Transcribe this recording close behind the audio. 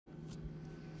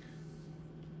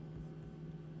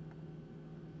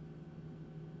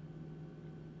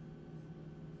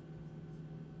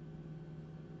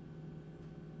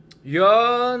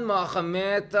Yon, mga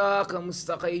kameta,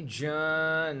 kamusta kayo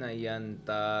dyan? Ayan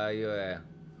tayo eh.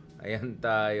 Ayan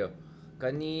tayo.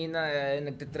 Kanina,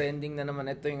 nagtitrending na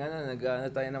naman ito yung nag-ano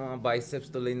tayo ng mga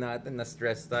biceps tuloy natin,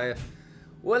 na-stress tayo.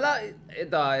 Wala,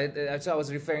 as I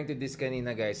was referring to this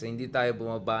kanina guys, hindi tayo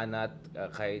bumabanat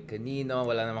kahit kanino,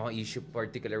 wala naman akong issue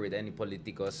particular with any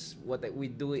politicos. What we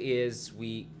do is,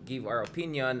 we give our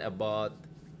opinion about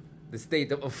the state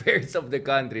of affairs of the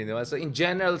country, no? So in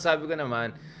general, sabi ko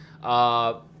naman,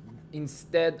 uh,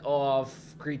 instead of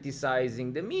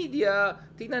criticizing the media,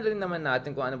 tingnan rin naman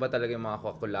natin kung ano ba talaga yung mga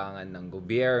kakulangan ng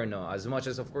gobyerno. As much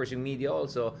as, of course, yung media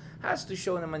also has to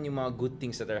show naman yung mga good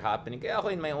things that are happening. Kaya ako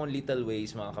in my own little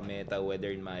ways, mga kameta, whether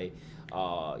in my,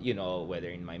 whether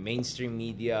in my mainstream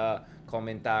media,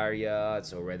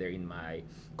 commentariats, or whether in my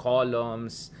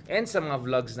columns, and sa mga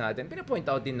vlogs natin, pinapoint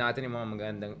out din natin yung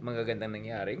mga magagandang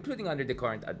nangyari, including under the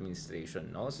current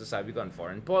administration. No? So sabi ko, on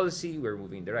foreign policy, we're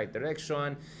moving in the right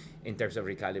direction in terms of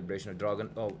recalibration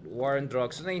of war on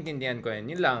drugs. So naiintindihan ko yun.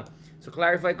 Yun lang. So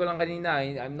clarify ko lang kanina,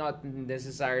 I'm not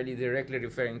necessarily directly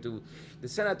referring to the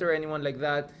senator or anyone like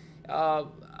that.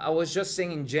 I was just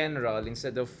saying in general,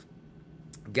 instead of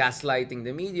gaslighting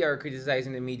the media or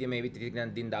criticizing the media, maybe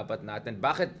titignan din dapat natin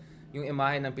bakit yung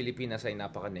imahe ng Pilipinas ay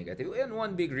napaka-negative. And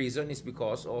one big reason is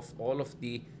because of all of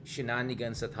the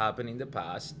shenanigans that happened in the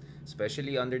past,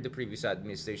 especially under the previous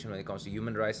administration when it comes to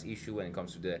human rights issue, when it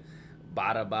comes to the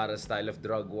bara-bara style of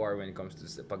drug war, when it comes to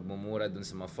pagmumura dun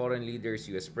sa mga foreign leaders,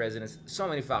 US presidents. So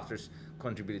many factors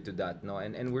contributed to that, no?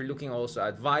 And we're looking also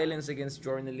at violence against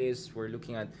journalists. We're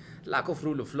looking at lack of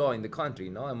rule of law in the country,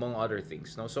 no? Among other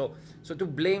things, no? So to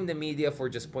blame the media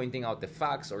for just pointing out the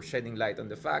facts or shedding light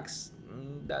on the facts,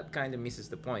 that kind of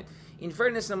misses the point. In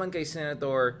fairness naman kay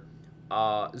Senator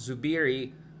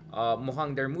Zubiri,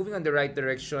 mukhang they're moving on the right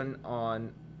direction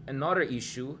on another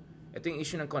issue. Ito yung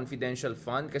issue ng confidential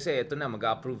fund kasi ito na,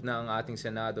 mag-approve na ang ating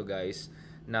Senado guys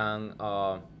ng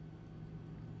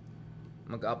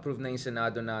mag-approve na yung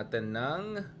Senado natin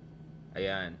ng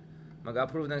ayan,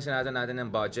 mag-approve ng Senado natin ng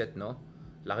budget, no?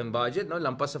 Laking budget, no?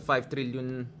 Lampas sa 5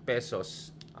 trillion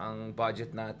pesos ang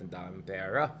budget natin. Daming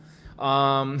pera.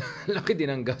 Laki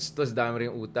din ang gastos, dami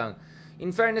rin utang.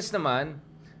 In fairness naman,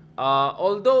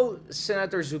 although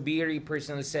Senator Zubiri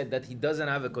personally said that he doesn't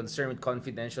have a concern with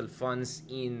confidential funds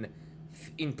in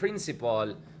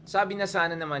principle, sabi na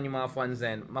sana naman yung mga funds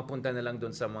din mapunta na lang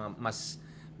doon sa mga mas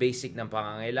basic ng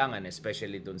pangangailangan,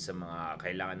 especially doon sa mga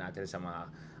kailangan natin sa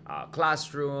mga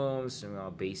classrooms,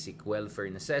 mga basic welfare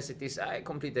necessities. I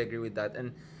completely agree with that.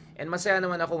 And masaya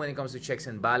naman ako when it comes to checks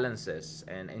and balances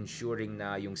and ensuring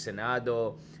na yung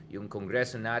Senado, yung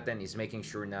Kongreso natin is making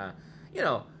sure na,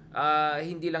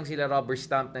 hindi lang sila rubber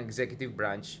stamp ng executive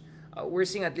branch. We're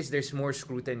seeing at least there's more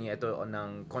scrutiny ito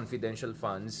ng confidential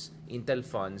funds, intel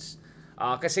funds.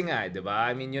 Kasi nga, di ba?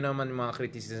 I mean, yun naman mga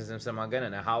criticism sa mga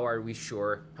ganun. How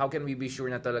can we be sure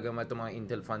na talaga itong mga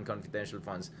intel fund, confidential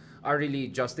funds are really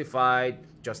justified,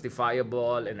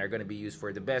 justifiable, and are gonna be used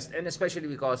for the best? And especially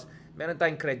because meron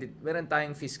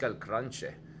tayong fiscal crunch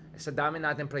eh. Sa dami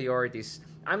natin priorities,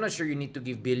 I'm not sure you need to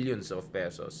give billions of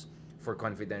pesos for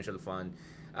confidential fund.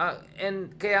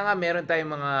 And kaya nga meron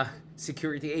tayong mga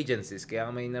security agencies, kaya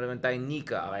nga meron tayong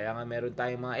NICA, kaya nga meron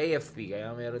tayong mga AFP,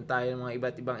 kaya nga meron tayong mga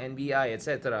iba't ibang NBI,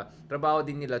 etc. Trabaho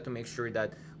din nila to make sure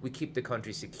that we keep the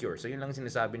country secure. So yun lang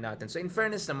sinasabi natin. So in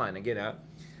fairness naman, again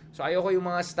so ayoko yung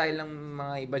mga style ng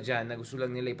mga iba dyan na gusto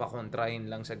lang nila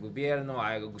ipakontrahin lang sa gobyerno,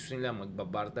 gusto nila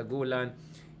magbabardagulan.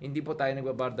 Hindi po tayo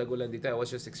nagbabardagulan dito. I was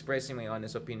just expressing my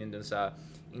honest opinion dun sa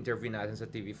interview natin sa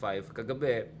TV5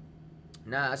 kagabi,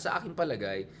 na sa aking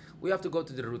palagay, we have to go to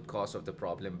the root cause of the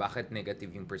problem. Bakit negative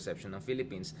yung perception ng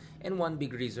Philippines? And one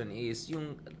big reason is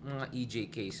yung mga EJ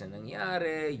case na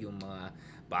nangyari, yung mga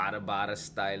bara-bara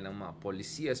style ng mga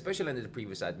polisiya, especially under the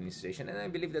previous administration. And I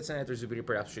believe that Senator Zubiri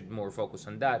perhaps should more focus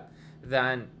on that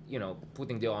than,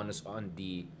 putting the onus on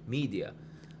the media.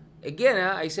 Again,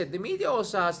 I said the media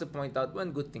also has to point out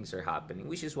when good things are happening,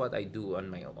 which is what I do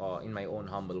on my in my own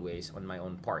humble ways, on my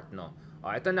own part, no?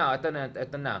 Ito na.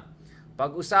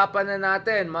 Pag-usapan na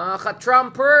natin, mga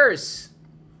ka-Trumpers,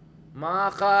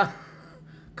 mga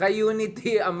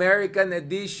ka-Unity American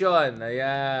Edition.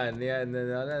 Ayan.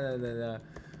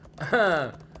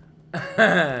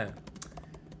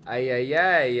 Ay.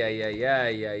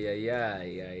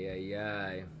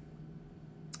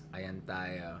 Ayan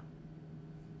tayo.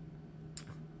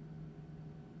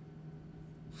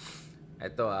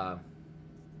 Ito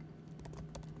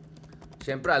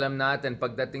Siyempre, alam natin,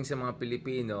 pagdating sa mga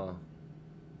Pilipino,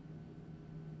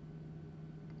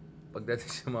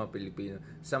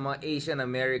 sa mga Asian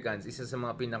Americans, isa sa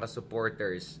mga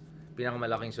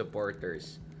pinakamalaking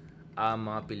supporters ang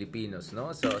mga Pilipinos,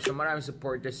 no? So maraming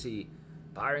supporters si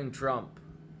parang Trump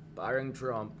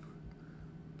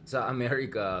sa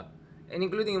Amerika, and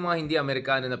including yung mga hindi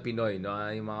Amerikano na Pinoy, no?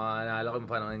 Yung mga naalala ko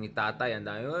yung panahon ni Tatay, ang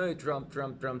dami, "Oy, Trump,"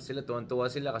 sila, tuwan-tuwa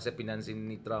sila kasi pinansin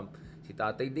ni Trump si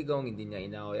Tatay Digong, hindi niya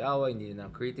inaway-away, hindi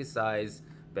niya criticize,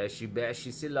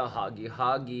 beshi-beshi sila,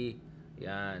 hagi-hagi,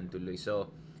 yan, tuloy.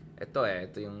 So, ito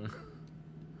yung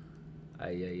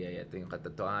ito yung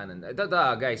katotohanan. Ito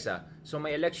guys, so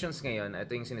may elections ngayon.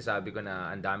 Ito yung sinasabi ko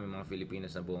na ang dami mga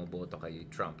Filipinos na bumoboto kay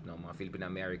Trump, no? Mga Filipino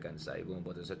Americans ay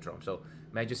bumoboto sa Trump. So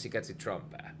medyo sikat si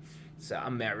Trump sa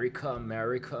America.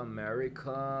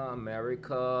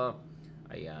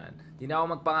 Ayan. Di na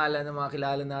ako magpangalan ng mga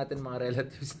kilala natin, mga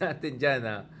relatives natin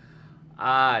dyan,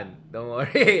 don't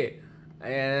worry.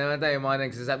 Ayan naman tayo, mga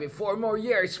nagsasabi, 4 more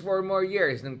years.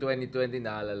 Nung 2020,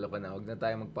 naalala ko na, huwag na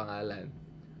tayo magpangalan.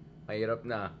 Mahirap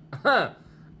na.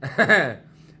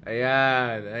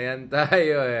 Ayan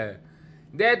tayo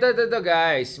Ito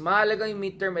guys. Mahalaga yung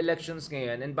midterm elections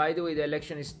ngayon. And by the way, the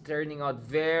election is turning out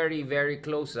very, very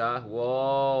close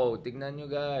Wow, tignan nyo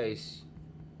guys.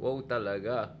 Wow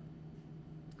talaga.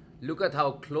 Look at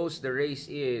how close the race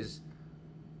is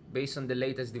based on the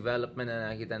latest development na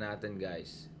nakita natin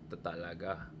guys. Ito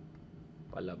talaga.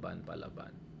 Palaban.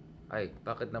 Ay,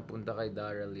 bakit napunta kay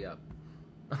Daryl Yap?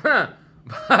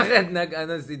 Bakit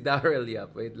si Daryl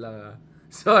Yap? Wait lang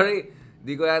Sorry,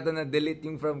 di ko yata na-delete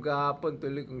yung from kahapon.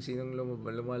 Tuloy kung sinong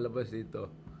lumalabas dito.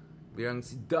 Birang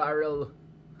si Daryl.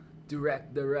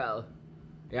 Direct Darrell.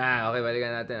 Yeah, okay,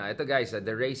 balikan natin. Ito guys,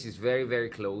 the race is very,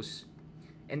 very close.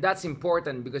 And that's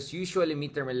important because usually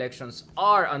midterm elections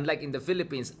are, unlike in the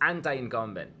Philippines,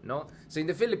 anti-incumbent. No? So in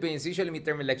the Philippines, usually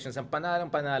midterm elections, ang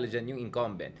panalo dyan yung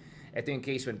incumbent. Ito yung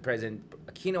case when President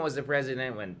Aquino was the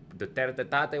president, when Duterte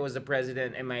Tatay was the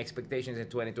president, and my expectations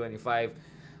in 2025,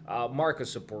 Marcos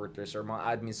supporters or mga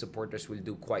admin supporters will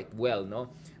do quite well,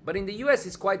 no? But in the US,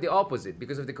 it's quite the opposite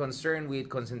because of the concern with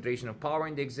concentration of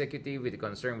power in the executive, with the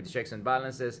concern with checks and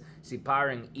balances. Si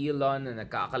parang Elon na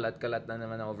nagkakalat-kalat na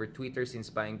naman over Twitter since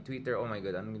buying Twitter. Oh my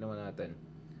God, anong ginawa natin?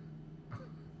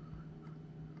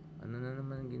 Ano na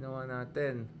naman ginawa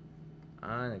natin?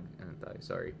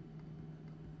 Sorry.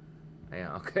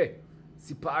 Ayan, okay.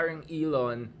 Si parang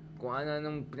Elon, kung ano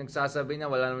nung pinagsasabi niya,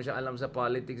 wala naman siyang alam sa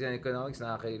politics and economics,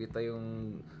 nakakairita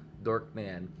yung dork na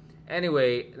yan.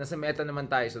 Anyway, nasa meta naman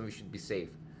tayo, so we should be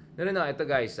safe. No, ito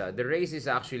guys, the race is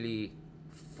actually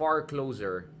far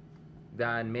closer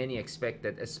than many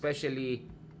expected, especially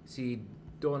si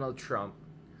Donald Trump.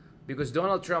 Because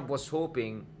Donald Trump was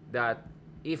hoping that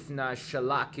if na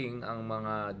shellacking ang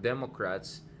mga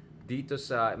Democrats dito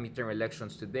sa midterm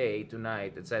elections today,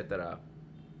 tonight, etc.,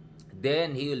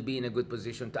 then he will be in a good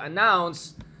position to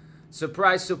announce,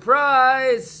 surprise,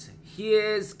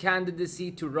 his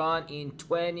candidacy to run in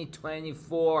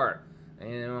 2024.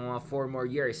 And mga 4 more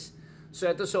years. So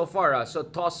ito so far, so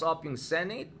toss up yung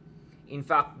Senate. In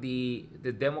fact, the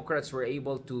Democrats were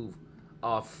able to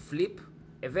flip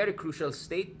a very crucial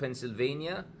state,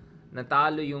 Pennsylvania.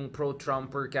 Natalo yung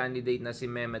pro-Trumper candidate na si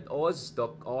Mehmet Oz,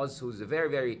 Doc Oz, who's a very,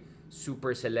 very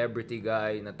super celebrity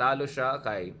guy. Natalo siya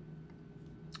kay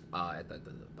ito,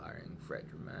 parang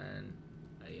Fredman.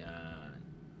 Ayan.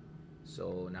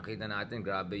 So, nakita natin,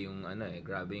 grabe yung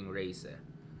race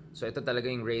So, ito talaga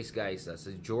yung race, guys.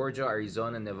 Sa Georgia,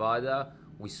 Arizona, Nevada,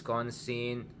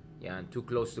 Wisconsin, yan, too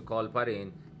close to call pa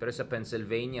rin. Pero sa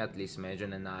Pennsylvania, at least, medyo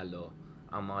nanalo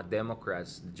ang mga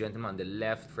Democrats. The gentleman on the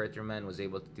left, Fetterman, was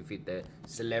able to defeat the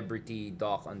celebrity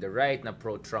doc on the right na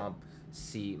pro-Trump,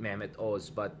 si Mehmet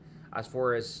Oz. But as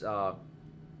far as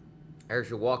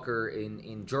Herschel Walker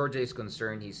in Georgia is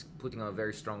concerned, he's putting on a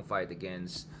very strong fight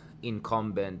against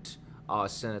incumbent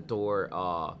Senator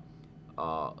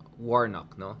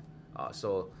Warnock, no?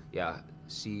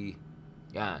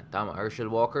 Tama, Herschel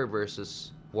Walker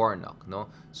versus Warnock,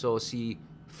 no? So si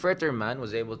Fetterman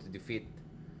was able to defeat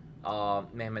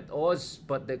Mehmet Oz,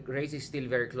 but the race is still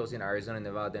very close in Arizona,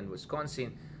 Nevada, and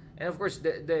Wisconsin. And of course,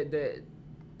 the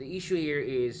issue here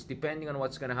is, depending on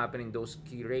what's going to happen in those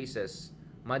key races,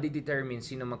 madidetermine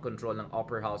sino mag-control ng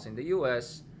upper house in the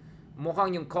US.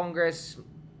 Mukhang yung Congress,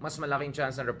 mas malaking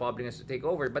chance ng Republicans to take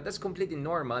over, but that's completely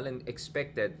normal and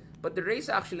expected. But the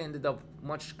race actually ended up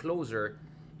much closer,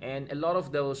 and a lot of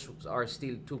those are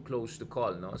still too close to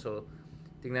call, no? So,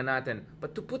 tingnan natin.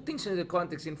 But to put things into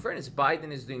context, in fairness, Biden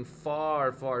is doing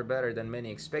far, far better than many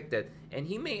expected, and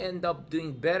he may end up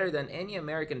doing better than any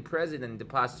American president in the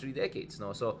past 3 decades,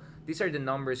 no? So, these are the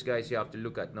numbers, guys, you have to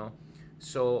look at, no?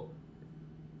 So,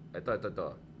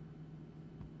 ito.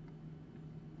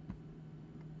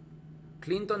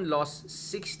 Clinton lost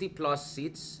 60 plus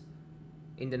seats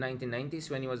in the 1990s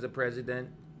when he was the president.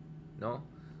 no?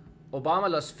 Obama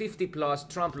lost 50 plus,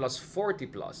 Trump lost 40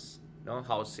 plus, no,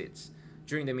 House seats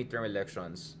during the midterm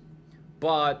elections.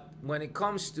 But when it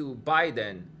comes to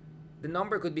Biden, the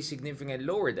number could be significantly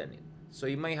lower than it. So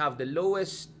you may have the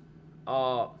lowest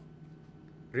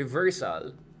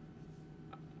reversal,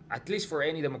 at least for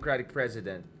any Democratic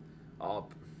president. Who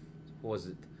was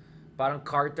it? Parang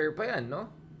Carter pa yan, no?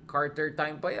 Carter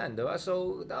time pa yan, diba?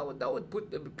 So that would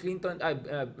put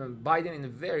Biden in a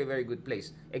very, very good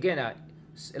place. Again, a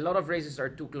lot of races are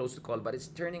too close to call, but it's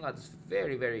turning out it's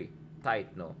very, very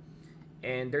tight, no?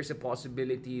 And there's a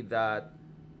possibility that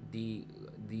the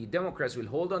Democrats will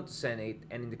hold on to Senate,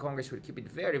 and in the Congress will keep it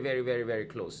very, very, very, very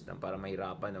close para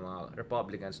mahirapan ng mga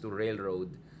Republicans to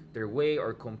railroad their way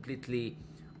or completely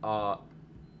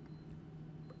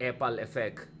epal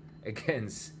effect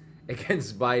against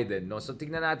Biden, no? So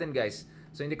tignan natin, guys.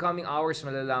 So in the coming hours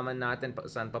malalaman natin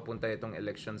saan papunta itong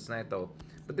elections na ito.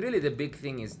 But really the big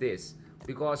thing is this,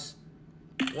 because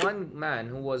one man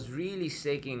who was really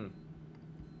staking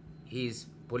his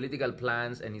political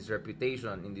plans and his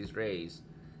reputation in this race,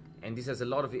 and this has a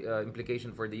lot of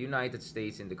implication for the United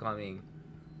States in the coming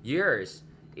years,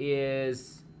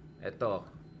 is ito.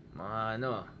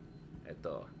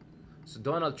 So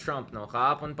Donald Trump, no,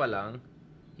 kahapon pa lang,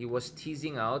 he was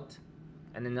teasing out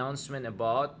an announcement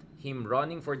about him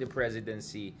running for the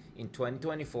presidency in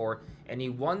 2024, and he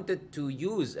wanted to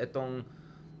use itong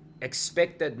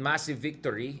expected massive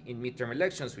victory in midterm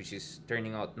elections, which is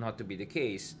turning out not to be the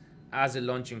case, as a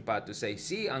launching pad to say,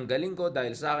 see, ang galing ko,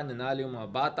 dahil sa akin nanalo yung mga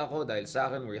bata ko, dahil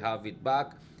sa akin we have it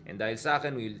back, and dahil sa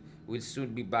akin we'll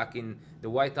soon be back in the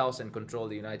White House and control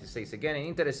the United States again. And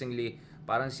interestingly,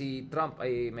 parang si Trump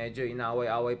ay medyo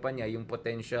inaaway-away pa niya yung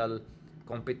potential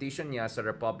competition niya sa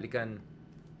Republican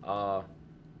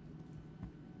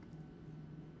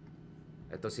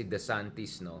ito si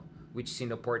DeSantis, no, which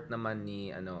sinuport naman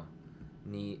ni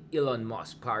Elon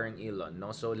Musk, parang Elon,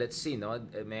 no? So let's see, no,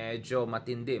 medyo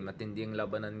matindi ang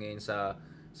labanan ngayon sa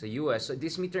US. So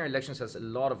this midterm elections has a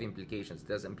lot of implications.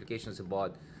 It has implications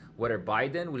about whether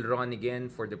Biden will run again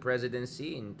for the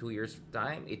presidency in 2 years'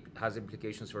 time. It has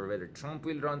implications for whether Trump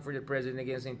will run for the president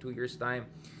again in 2 years'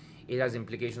 time. It has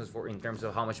implications in terms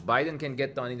of how much Biden can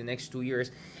get done in the next 2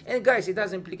 years. And guys, it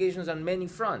has implications on many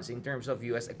fronts in terms of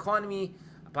US economy,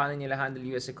 paano nila handle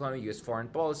US economy, US foreign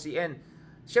policy, and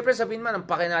syempre sabihin man ang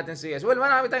pake natin sa US. Well,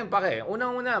 marami tayong pake.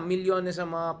 Unang-una, milyones sa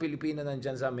mga Pilipino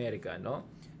nandyan sa Amerika, no?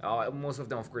 Most of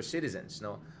them, of course, citizens,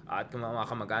 no? At mga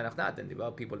kamag-anak natin, di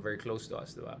ba? People very close to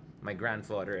us, di ba? My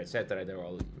grandfather, etc. They're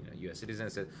all US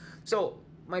citizens. So,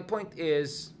 my point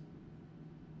is,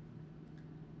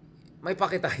 may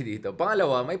pake tayo dito.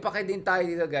 Pangalawa, may pake din tayo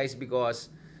dito, guys, because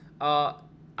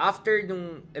after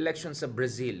nung election sa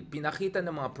Brazil, pinakita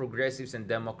ng mga progressives and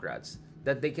Democrats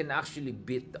that they can actually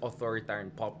beat authoritarian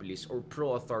populist or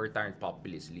pro-authoritarian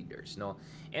populist leaders, no?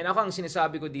 And ako ang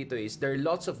sinasabi ko dito is there are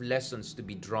lots of lessons to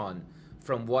be drawn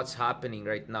from what's happening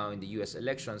right now in the US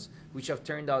elections, which have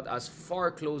turned out as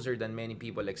far closer than many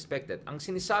people expected. Ang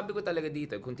sinasabi ko talaga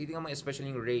dito, kung titingnan mo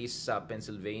especially yung race sa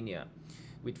Pennsylvania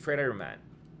with Fetterman,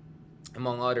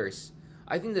 among others,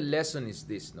 I think the lesson is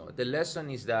this, no? The lesson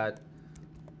is that,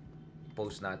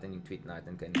 post natin yung tweet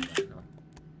natin kanina, no?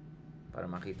 Para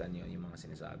makita niyo yung mga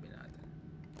sinasabi natin.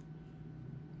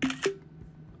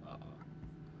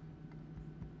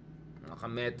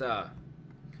 Nakameta.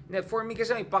 For me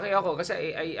kasi may pake ako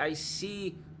kasi I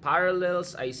see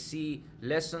parallels, I see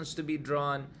lessons to be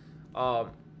drawn.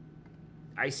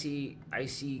 I see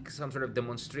some sort of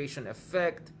demonstration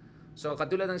effect. So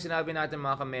katulad ng sinabi natin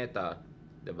mga kameta,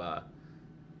 'di ba?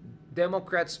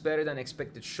 Democrats better than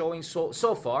expected showing so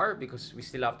far, because we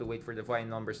still have to wait for the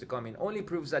final numbers to come in, only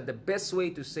proves that the best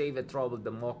way to save a troubled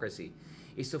democracy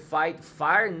is to fight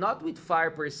fire, not with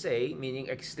fire per se, meaning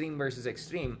extreme versus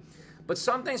extreme, but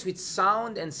sometimes with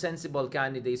sound and sensible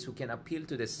candidates who can appeal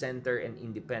to the center and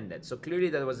independent. So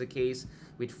clearly that was the case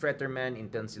with Fetterman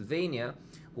in Pennsylvania,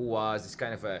 who was this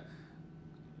kind of a,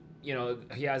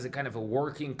 he has a kind of a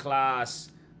working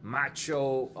class,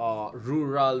 macho,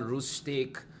 rural,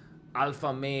 rustic,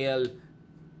 alpha male,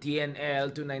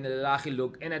 TNL, tunay na lalaki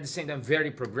look, and at the same time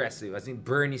very progressive, as in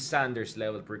Bernie Sanders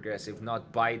level progressive,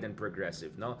 not Biden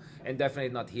progressive, no? And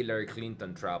definitely not Hillary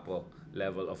Clinton trapo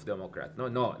level of Democrat. No,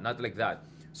 not like that.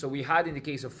 So we had in the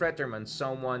case of Fetterman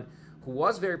someone who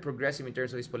was very progressive in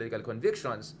terms of his political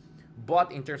convictions, but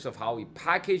in terms of how he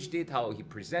packaged it, how he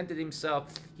presented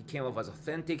himself, he came off as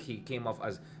authentic, he came off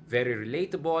as very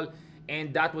relatable,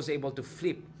 and that was able to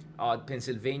flip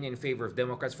Pennsylvania in favor of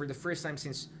Democrats for the first time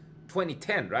since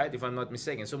 2010, right? If I'm not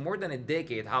mistaken. So more than a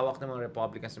decade, hawak ng mga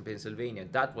Republicans in Pennsylvania.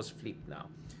 That was flipped now.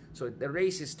 So the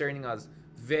race is turning out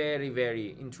Very,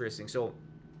 very interesting. So,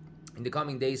 in the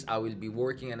coming days, I will be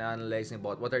working and analyzing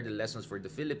about what are the lessons for the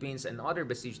Philippines and other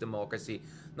besieged democracy,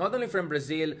 not only from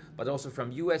Brazil, but also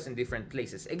from US and different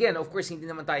places. Again, of course, hindi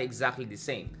naman tayo exactly the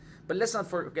same. But let's not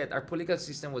forget, our political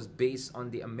system was based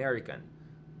on the American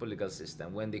political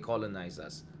system when they colonized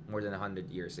us more than 100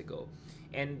 years ago.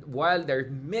 And while there are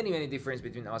many, many differences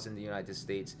between us and the United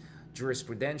States,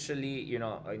 jurisprudentially,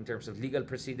 in terms of legal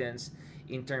precedents,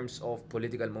 in terms of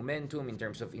political momentum, in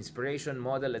terms of inspiration,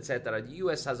 model, etc., the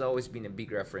US has always been a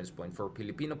big reference point for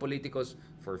Filipino politicos,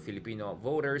 for Filipino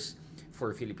voters,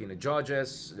 for Filipino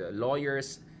judges,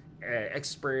 lawyers,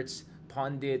 experts,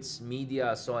 pundits,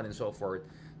 media, so on and so forth.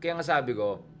 Kaya nga sabi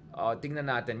ko,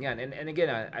 tingnan natin yan. And again,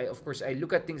 of course, I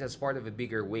look at things as part of a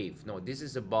bigger wave. No, this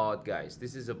is about, guys,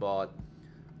 this is about,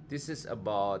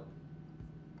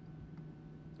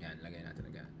 yan, lagay natin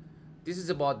again. This is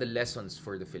about the lessons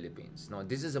for the Philippines. No,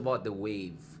 this is about the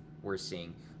wave we're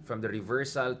seeing. From the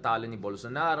reversal, talo ni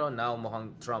Bolsonaro, now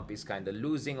mukhang Trump is kind of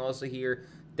losing also here.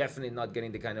 Definitely not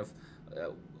getting the kind of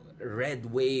red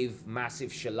wave, massive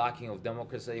shellacking of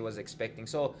democracy he was expecting.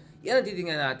 So, yan ang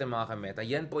titignan natin mga kameta.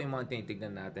 Yan po yung mga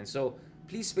tinitignan natin. So,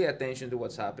 please pay attention to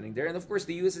what's happening there. And of course,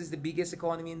 the US is the biggest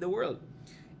economy in the world.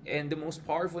 And the most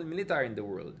powerful military in the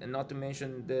world. And not to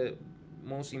mention the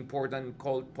most important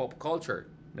pop culture,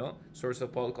 source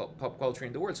of pop culture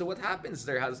in the world. So what happens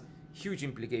there has huge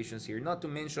implications here. Not to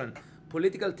mention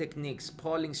political techniques,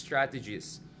 polling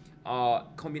strategies,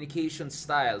 communication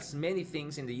styles. Many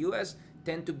things in the US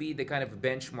tend to be the kind of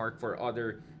benchmark for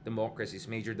other democracies,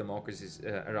 major democracies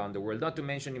around the world. Not to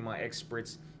mention yung mga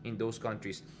experts in those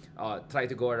countries try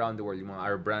to go around the world, yung mga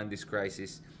our brand this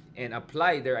crisis, and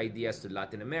apply their ideas to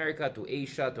Latin America, to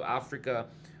Asia, to Africa,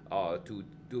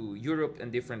 to Europe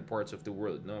and different parts of the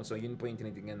world. No? So yun po yung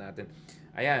tinitingnan natin.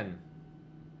 Ayan.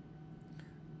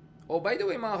 Oh, by the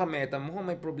way mga kameta, mukhang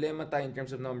may problema tayo in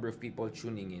terms of number of people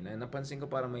tuning in. Napansin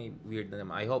ko parang may weird na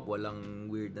naman. I hope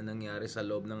walang weird na nangyari sa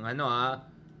loob ng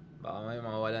baka may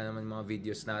mawala naman mga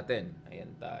videos natin.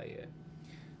 Ayan tayo.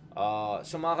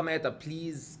 So mga kameta,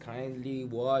 please kindly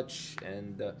watch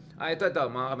and ito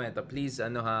mga kameta, please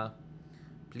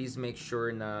please make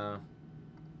sure na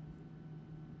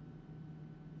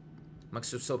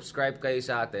mag-subscribe kayo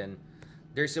sa atin.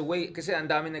 There's a way, kasi ang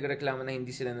dami nagreklamo na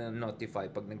hindi sila na-notify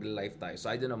pag nag-live tayo.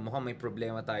 So I don't know, mukhang may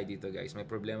problema tayo dito guys. May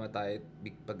problema tayo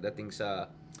pagdating sa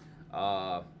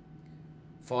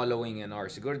following and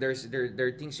ours. Siguro there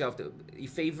are things you have to,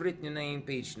 i-favorite nyo na yung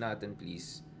page natin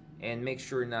please. And make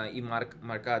sure na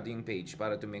i-markado yung page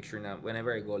para to make sure na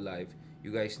whenever I go live,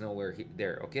 you guys know we're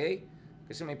there, okay?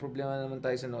 Kasi may problema naman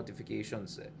tayo sa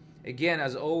notifications. Again,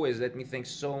 as always, let me thank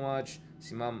so much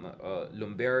si Ma'am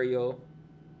Lumberio.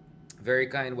 Very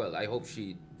kind. Well, I hope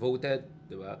she voted,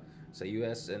 diba? Sa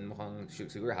US and mukhang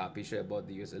siguro happy siya about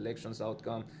the US elections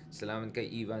outcome. Salamat kay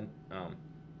Ivan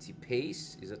si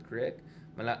Pace, is that correct?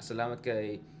 Salamat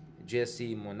kay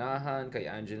Jesse Monahan, kay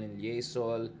Angeline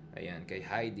Liesol, ayan, kay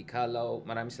Heidi Calaw.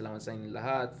 Maraming salamat sa inyo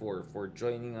lahat for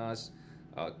joining us.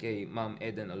 Kay Ma'am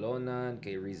Eden Alonan,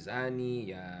 kay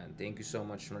Rizani, yan. Thank you so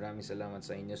much. Maraming salamat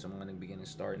sa inyo sa mga nagbigay ng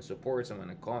star and support, sa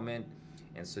mga nag-comment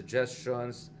and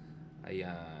suggestions.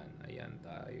 Ayan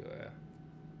tayo.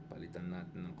 Palitan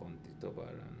natin ng konti to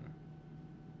para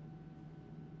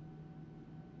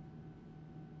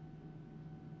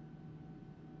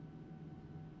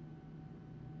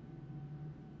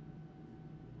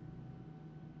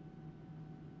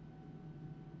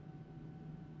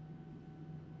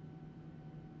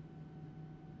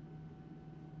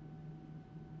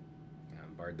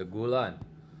Bardagulan.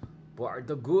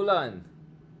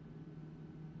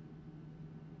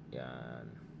 Yan.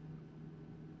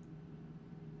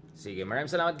 Sige, maraming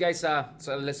salamat guys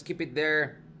so let's keep it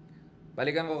there.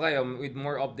 Balikan ko kayo with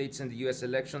more updates in the US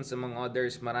elections among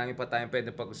others. Marami pa tayong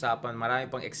pwede pag-usapan. Marami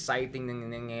pang exciting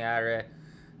nangyayari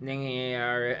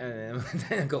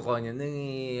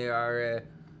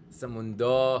sa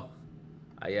mundo.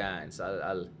 Ayan, so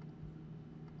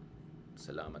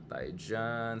salamat tayo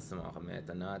dyan sa mga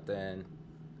kameta natin.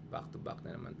 Back to back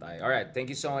na naman tayo. Alright,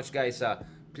 thank you so much guys.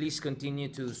 Please continue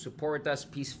to support us.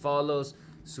 Please follow,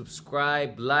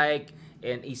 subscribe, like,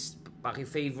 and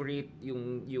paki-favorite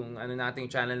yung nating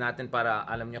channel natin para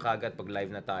alam nyo kagad pag live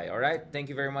na tayo. Alright, thank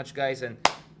you very much guys, and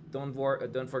don't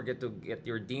forget to get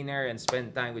your dinner and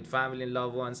spend time with family and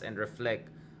loved ones and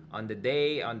reflect on the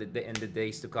day and the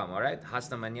days to come. Alright,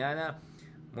 hasta mañana.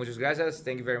 Muchas gracias.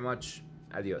 Thank you very much.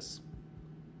 Adios.